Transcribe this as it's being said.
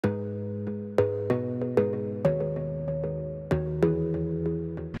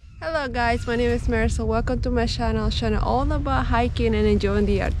Hello guys, my name is Marisol. Welcome to my channel all about hiking and enjoying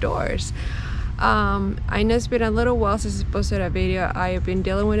the outdoors. I know it's been a little while since I posted a video. I've been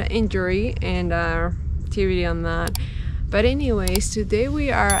dealing with an injury and TBD on that. But anyways, today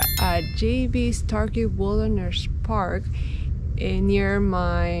we are at J.B Starkey Wilderness Park near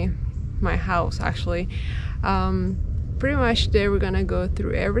my house actually. Pretty much there we're gonna go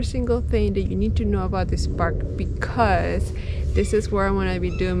through every single thing that you need to know about this park, because this is where I'm gonna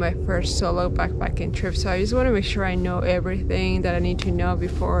be doing my first solo backpacking trip. So I just want to make sure I know everything that I need to know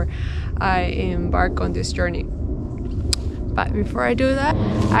before I embark on this journey. But before I do that,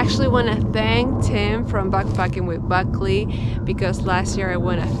 I actually want to thank Tim from Backpacking with Buckley, because last year I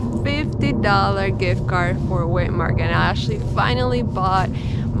won a $50 gift card for Whitmark, and I actually finally bought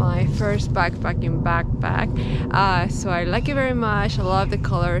my first backpacking backpack. So I like it very much. I love the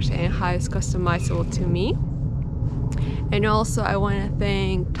colors and how it's customizable to me. And also I want to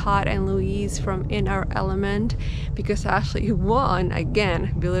thank Todd and Louise from In Our Element, because I actually won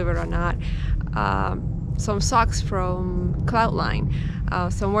again, believe it or not, some socks from Cloudline.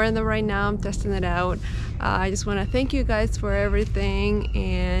 So I'm wearing them right now. I'm testing it out. I just want to thank you guys for everything,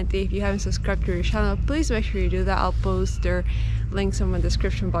 and if you haven't subscribed to your channel, please make sure you do that. I'll post their links in my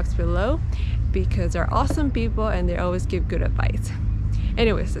description box below, because they're awesome people and they always give good advice.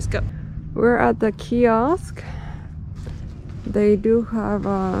 Anyways, let's go. We're at the kiosk. They do have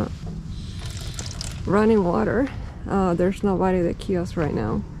running water. There's nobody at the kiosk right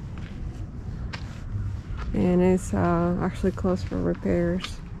now, and it's actually closed for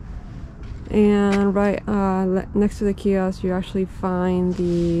repairs. And right next to the kiosk you actually find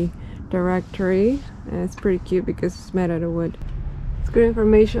the directory, and it's pretty cute because it's made out of wood. It's good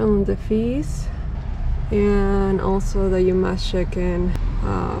information on the fees, and also that you must check in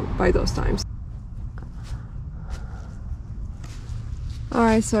by those times.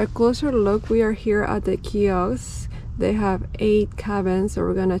 Alright, so a closer look, we are here at the kiosk. They have 8 cabins, so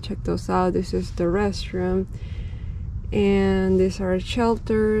we're gonna check those out. This is the restroom, and these are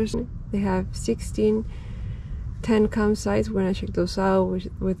shelters. They have 10 campsites. We're gonna check those out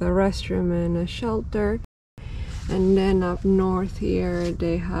with a restroom and a shelter. And then up north here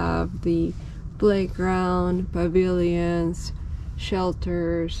they have the playground, pavilions,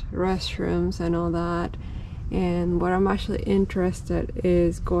 shelters, restrooms, and all that. And what I'm actually interested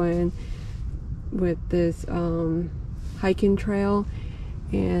is going with this hiking trail,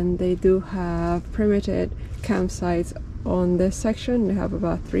 and they do have permitted campsites on this section. They have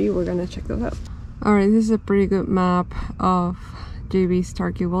about 3. We're gonna check those out. Alright, this is a pretty good map of J.B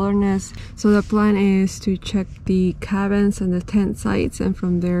Starkey Wilderness. So the plan is to check the cabins and the tent sites, and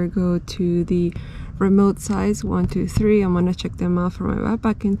from there go to the remote sites 1, 2, 3. I'm gonna check them out for my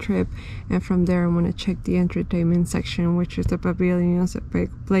backpacking trip, and from there I'm gonna check the entertainment section, which is the pavilions, the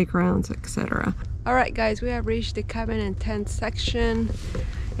playgrounds, etc. Alright guys, we have reached the cabin and tent section.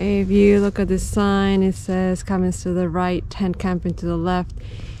 If you look at the sign, it says cabins to the right, tent camping to the left,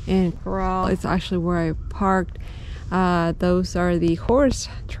 and corral. It's actually where I parked. Those are the horse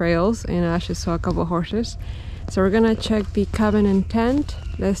trails, and I actually saw a couple of horses. So we're gonna check the cabin and tent.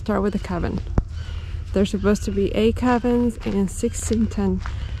 Let's start with the cabin. There's supposed to be 8 cabins and 16 tent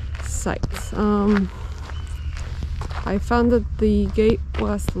sites. I found that the gate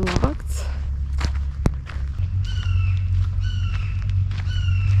was locked.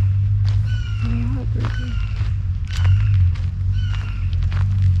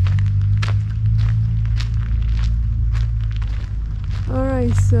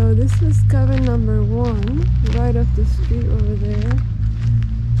 Alright, so this is cabin number 1, right off the street over there.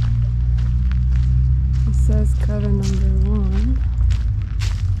 It says cabin number 1.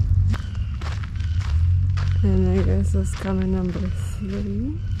 And I guess that's cabin number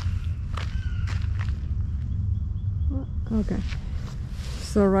 3. Okay.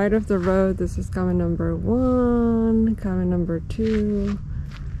 So right off the road, this is cabin number 1, cabin number 2,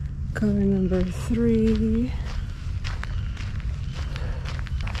 cabin number 3,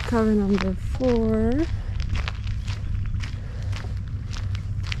 cabin number 4,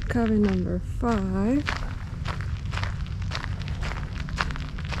 cabin number 5,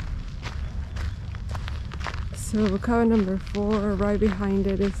 so cabin number 4, right behind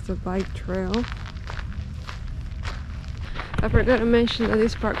it is the bike trail. I forgot to mention that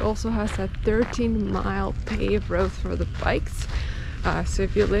this park also has a 13-mile paved road for the bikes. So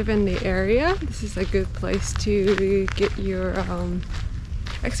if you live in the area, this is a good place to get your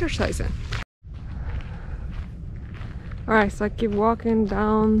exercise in. Alright, so I keep walking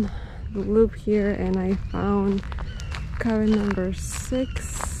down the loop here, and I found cabin number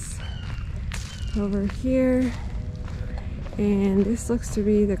 6 over here, and this looks to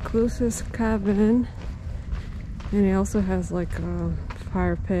be the closest cabin, and it also has like a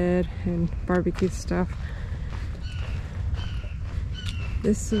fire pit and barbecue stuff.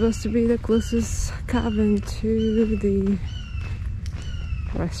 This is supposed to be the closest cabin to the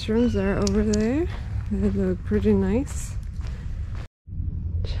restrooms that are over there. They look pretty nice.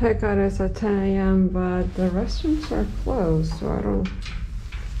 Checkout is at 10 a.m. but the restrooms are closed, so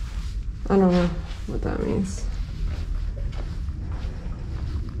I don't know what that means.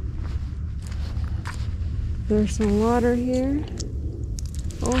 There's some water here.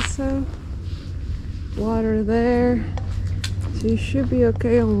 Also, water there. So you should be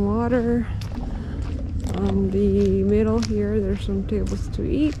okay on water. On the middle here, there's some tables to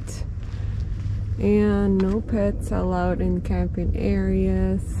eat. And no pets allowed in camping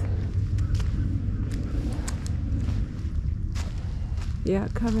areas. Yeah,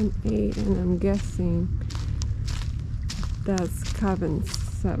 cabin 8, and I'm guessing that's cabin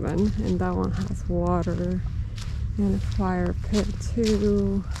 7, and that one has water and a fire pit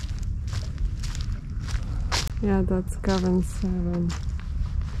too. Yeah, that's cabin 7.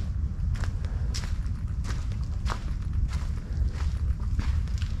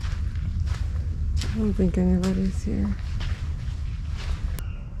 I don't think anybody's here.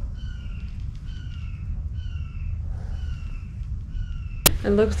 It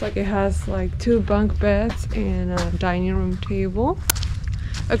looks like it has like 2 bunk beds and a dining room table.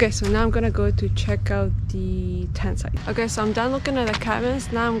 Okay, so now I'm gonna go to check out the tent site. Okay, so I'm done looking at the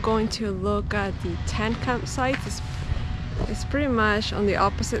cabins. Now I'm going to look at the tent campsites. It's pretty much on the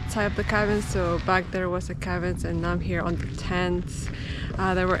opposite side of the cabins. So back there was the cabins, and now I'm here on the tents.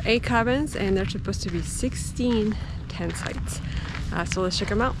 There were 8 cabins, and there's supposed to be 16 tent sites. So let's check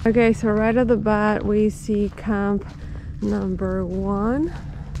them out. Okay, so right off the bat we see camp number 1.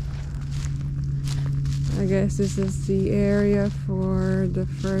 I guess this is the area for the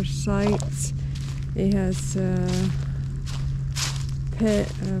first site. It has a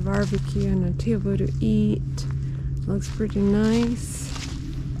pit, a barbecue, and a table to eat. Looks pretty nice.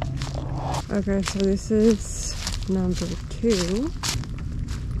 Okay, so this is number 2.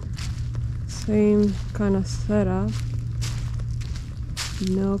 Same kind of setup.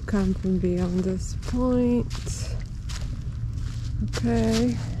 No camping beyond this point.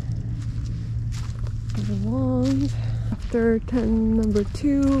 Okay. Along. After number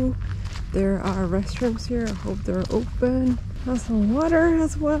 2, there are restrooms here. I hope they're open. Has some water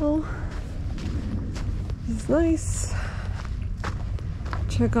as well. It's nice.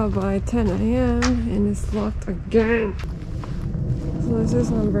 Check out by 10 a.m. and it's locked again. So this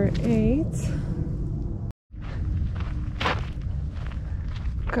is number 8.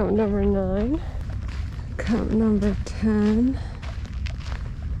 Camp number 9. Camp number 10.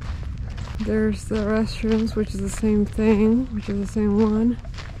 There's the restrooms, which is the same thing, which is the same one.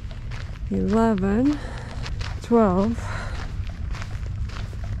 11, 12,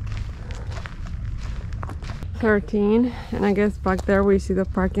 13, and I guess back there we see the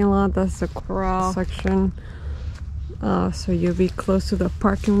parking lot. That's the corral section. So you'll be close to the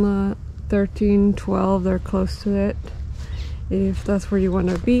parking lot. 13, 12, they're close to it, if that's where you want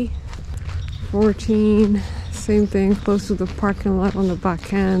to be. 14, same thing, close to the parking lot on the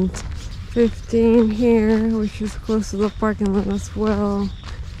back end. 15 here, which is close to the parking lot as well.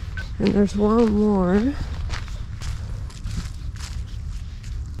 And there's one more.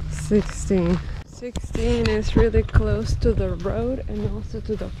 16. 16 is really close to the road and also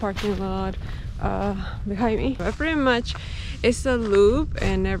to the parking lot behind me. But pretty much it's a loop,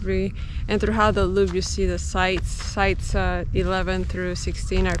 and throughout the loop you see the sites 11 through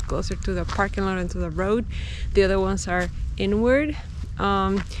 16 are closer to the parking lot and to the road. The other ones are inward.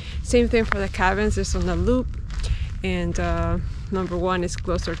 Same thing for the cabins, it's on the loop, and number 1 is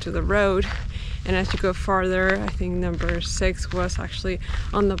closer to the road. And as you go farther, I think number 6 was actually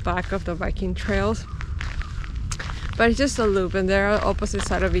on the back of the biking trails. But it's just a loop, and they're on opposite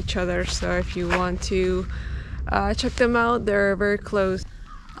side of each other, so if you want to check them out, they're very close.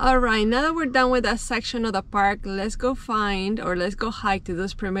 Alright, now that we're done with that section of the park, let's go hike to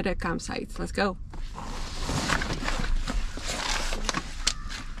those primitive campsites. Let's go.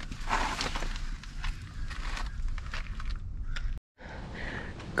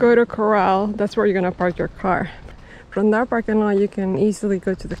 Go to corral, that's where you're gonna park your car. From that parking lot you can easily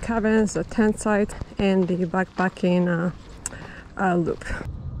go to the cabins, the tent site, and the backpacking loop.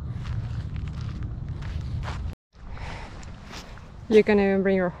 You can even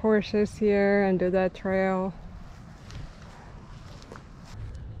bring your horses here and do that trail.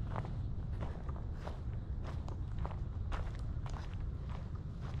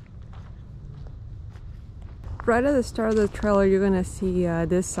 Right at the start of the trailer, you're gonna see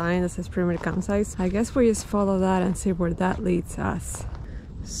this sign that says primitive campsites. I guess we just follow that and see where that leads us.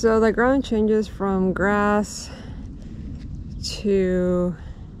 So the ground changes from grass to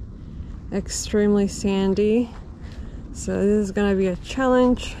extremely sandy. So this is gonna be a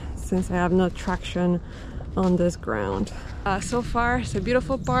challenge since I have no traction on this ground. So far, it's a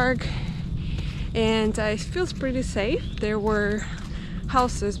beautiful park and it feels pretty safe. There were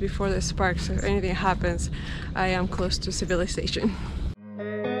houses before this park, so if anything happens, I am close to civilization.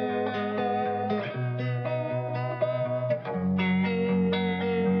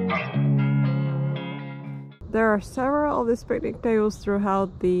 There are several of these picnic tables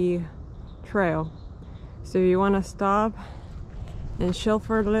throughout the trail. So if you want to stop and chill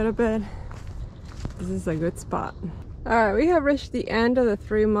for a little bit, this is a good spot. Alright, we have reached the end of the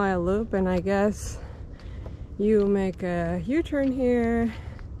 3-mile loop, and I guess you make a U-turn here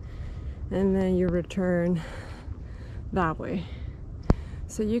and then you return that way.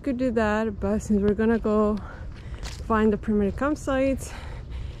 So you could do that, but since we're gonna go find the primitive campsites,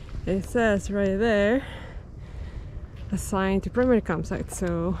 it says right there assigned to primitive campsites,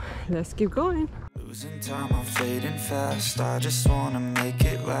 so let's keep going. Losing time, I'm fading fast. I just wanna make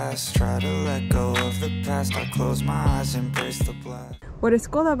it last. Try to let go of the past. I close my eyes, embrace the black. What is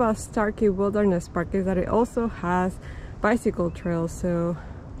cool about Starkey Wilderness Park is that it also has bicycle trails, so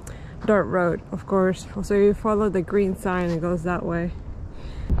dirt road, of course. So you follow the green sign, it goes that way.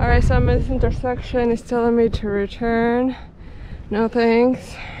 Alright, so I'm at this intersection. It's telling me to return. No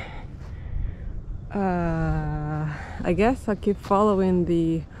thanks. I guess I'll keep following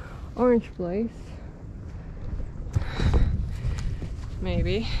the orange place.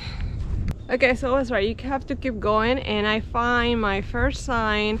 Maybe. Okay, so I was right, you have to keep going, and I find my first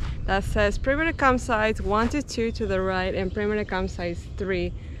sign that says primitive campsites 1 to 2 to the right and primitive campsites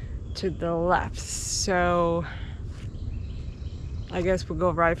 3 to the left. So I guess we'll go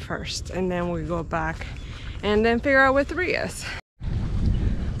right first and then we go back and then figure out where 3 is.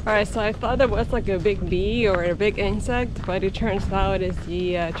 Alright, so I thought there was like a big bee or a big insect, but it turns out it's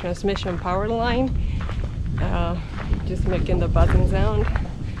the transmission power line. Just making the buzzing sound.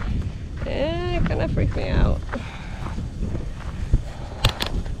 It kind of freaks me out.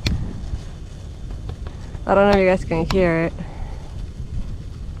 I don't know if you guys can hear it,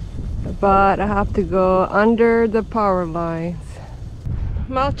 but I have to go under the power lines.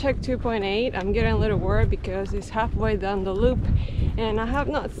 Mile check 2.8. I'm getting a little worried because it's halfway down the loop and I have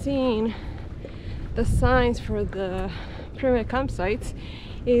not seen the signs for the primitive campsites.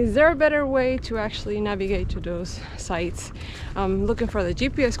 Is there a better way to actually navigate to those sites? I'm looking for the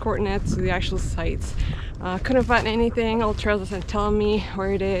GPS coordinates to the actual sites. Couldn't find anything. All Trails doesn't tell me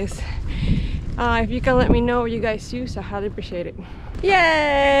where it is. If you can let me know what you guys use, I highly appreciate it.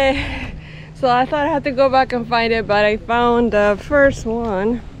 Yay! So I thought I had to go back and find it, but I found the first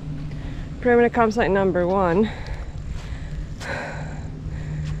one, primitive campsite number 1.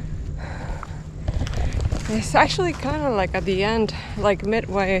 It's actually kind of like at the end, like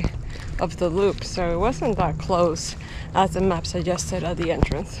midway of the loop, so it wasn't that close as the map suggested at the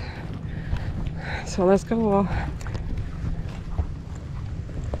entrance. So let's go.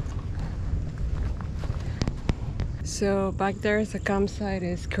 So back there is a campsite,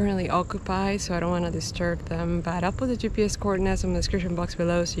 is currently occupied, so I don't want to disturb them, but I'll put the GPS coordinates in the description box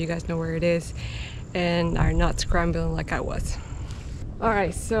below so you guys know where it is and are not scrambling like I was.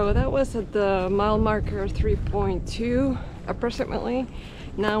 Alright, so that was at the mile marker 3.2 approximately.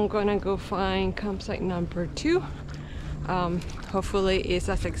 Now I'm gonna go find campsite number 2. Hopefully it's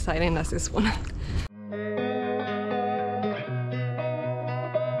as exciting as this one.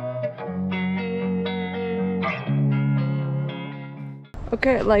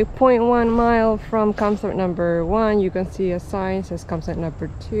 Okay, like 0.1 mile from campsite number 1, you can see a sign that says campsite number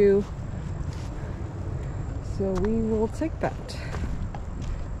 2. So we will take that.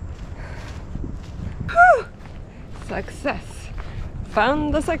 Whew! Success!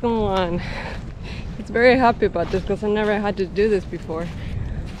 Found the second one. It's very happy about this because I never had to do this before.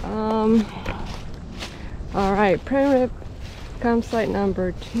 Alright, primitive campsite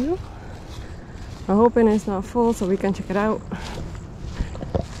number 2. I'm hoping it's not full so we can check it out.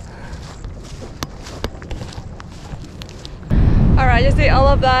 Alright, I just did all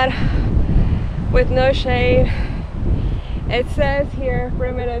of that with no shade. It says here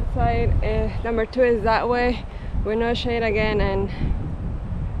primitive site number 2 is that way with no shade again, and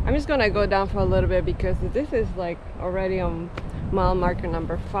I'm just gonna go down for a little bit because this is like already on mile marker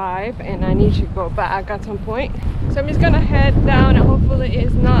number 5 and I need to go back at some point. So I'm just gonna head down and hopefully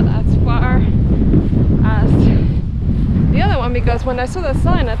it's not as far as the the other one because when I saw the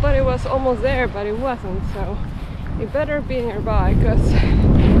sign I thought it was almost there, but it wasn't. So it better be nearby because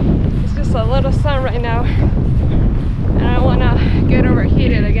it's just a little sun right now and I want to get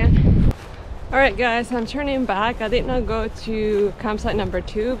overheated again. Alright guys, I'm turning back. I did not go to campsite number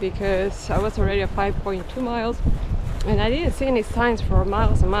 2 because I was already at 5.2 miles and I didn't see any signs for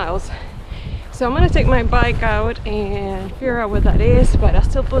miles and miles. So I'm gonna take my bike out and figure out what that is, but I'll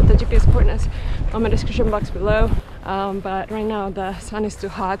still put the GPS coordinates on my description box below. But right now the sun is too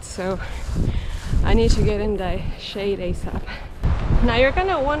hot, so I need to get in the shade ASAP. Now you're kind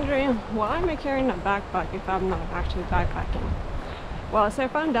of wondering, why am I carrying a backpack if I'm not actually backpacking? Well, as I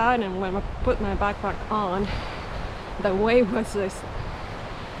found out, and when I put my backpack on, the weight was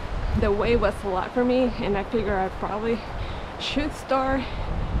a lot for me, and I figured I probably should start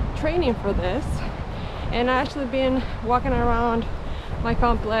training for this. And I actually been walking around my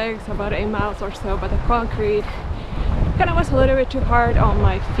complex about 8 miles or so, but the concrete kind of was a little bit too hard on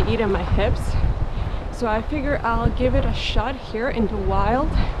my feet and my hips. So I figure I'll give it a shot here in the wild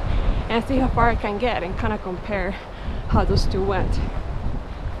and see how far I can get and kind of compare how those two went.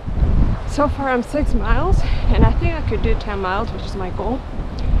 So far I'm 6 miles and I think I could do 10 miles, which is my goal.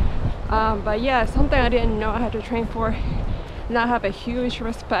 But yeah, something I didn't know I had to train for. Now I have a huge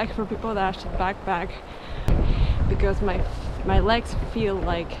respect for people that actually backpack because my legs feel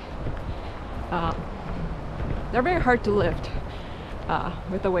like they're very hard to lift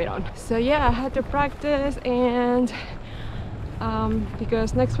with the weight on. So yeah, I had to practice, and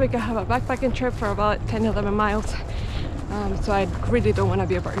because next week I have a backpacking trip for about 10-11 miles, so I really don't want to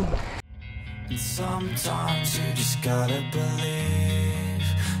be a burden. And sometimes you just gotta believe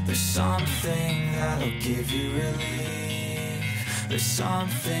there's something that'll give you relief. There's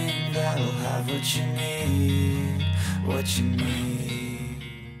something that'll have what you need, what you need.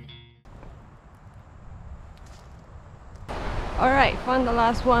 Alright, found the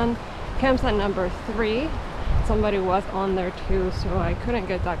last one, campsite number 3. Somebody was on there too, so I couldn't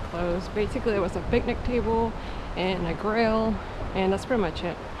get that close. Basically there was a picnic table and a grill, and that's pretty much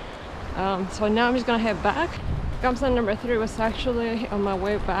it. So now I'm just gonna head back. Campsite number 3 was actually on my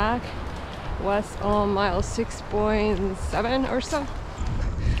way back, was on mile 6.7 or so.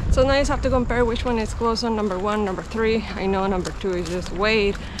 So now I just have to compare which one is close on number 1, number 3. I know number 2 is just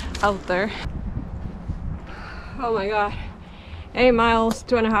way out there. Oh my god. 8 miles,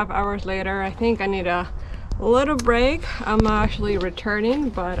 2.5 hours later. I think I need a little break. I'm actually returning,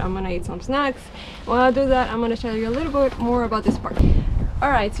 but I'm gonna eat some snacks. While I do that, I'm gonna tell you a little bit more about this park.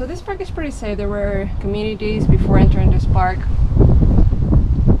 Alright, so this park is pretty safe. There were communities before entering this park.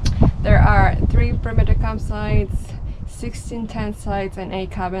 There are 3 perimeter campsites, 16 tent sites, and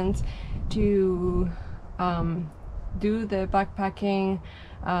 8 cabins. To do the backpacking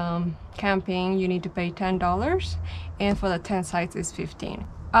camping, you need to pay $10, and for the tent sites is $15.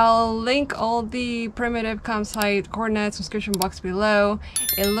 I'll link all the primitive campsite coordinates description box below.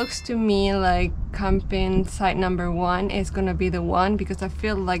 It looks to me like camping site number 1 is gonna be the one because I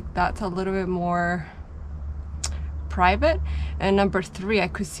feel like that's a little bit more private, and number 3 I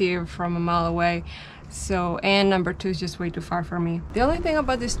could see it from a mile away. So, and number 2 is just way too far for me. The only thing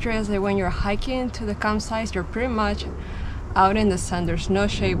about this trail is that when you're hiking to the campsites, you're pretty much out in the sun. There's no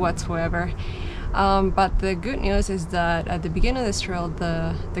shade whatsoever. But the good news is that at the beginning of this trail,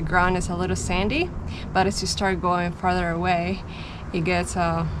 the ground is a little sandy, but as you start going farther away, it gets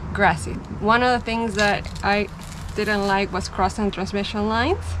grassy. One of the things that I didn't like was crossing transmission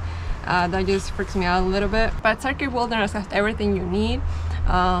lines. That just freaks me out a little bit. But Starkey Wilderness has everything you need.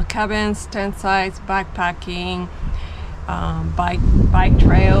 Cabins, tent sites, backpacking, bike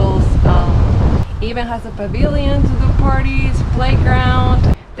trails, even has a pavilion to do parties,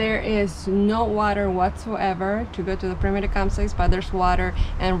 playground. There is no water whatsoever to go to the perimeter campsites, but there's water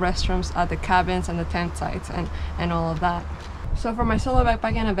and restrooms at the cabins and the tent sites and all of that. So for my solo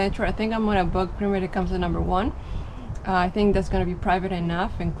backpacking adventure, I think I'm gonna book perimeter campsite number 1. I think that's gonna be private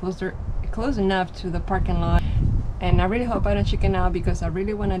enough and close enough to the parking lot. And I really hope I don't chicken out because I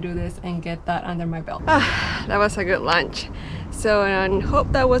really want to do this and get that under my belt. That was a good lunch. So I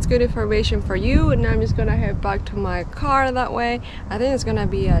hope that was good information for you. And now I'm just gonna head back to my car that way. I think it's gonna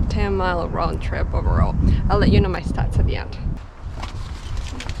be a 10-mile round trip overall. I'll let you know my stats at the end.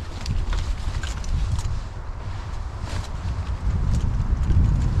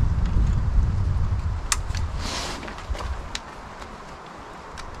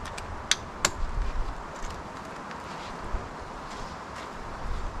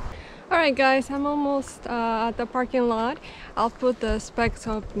 Alright guys, I'm almost at the parking lot. I'll put the specs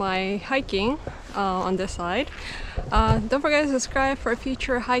of my hiking on the side. Don't forget to subscribe for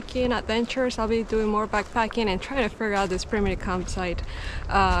future hiking adventures. I'll be doing more backpacking and trying to figure out this primitive campsite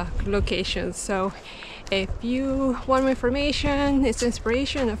locations. So if you want more information, it's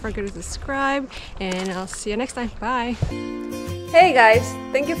inspiration, don't forget to subscribe, and I'll see you next time. Bye! Hey guys,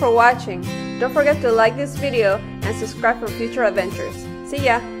 thank you for watching. Don't forget to like this video and subscribe for future adventures. See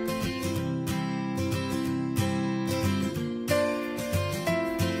ya!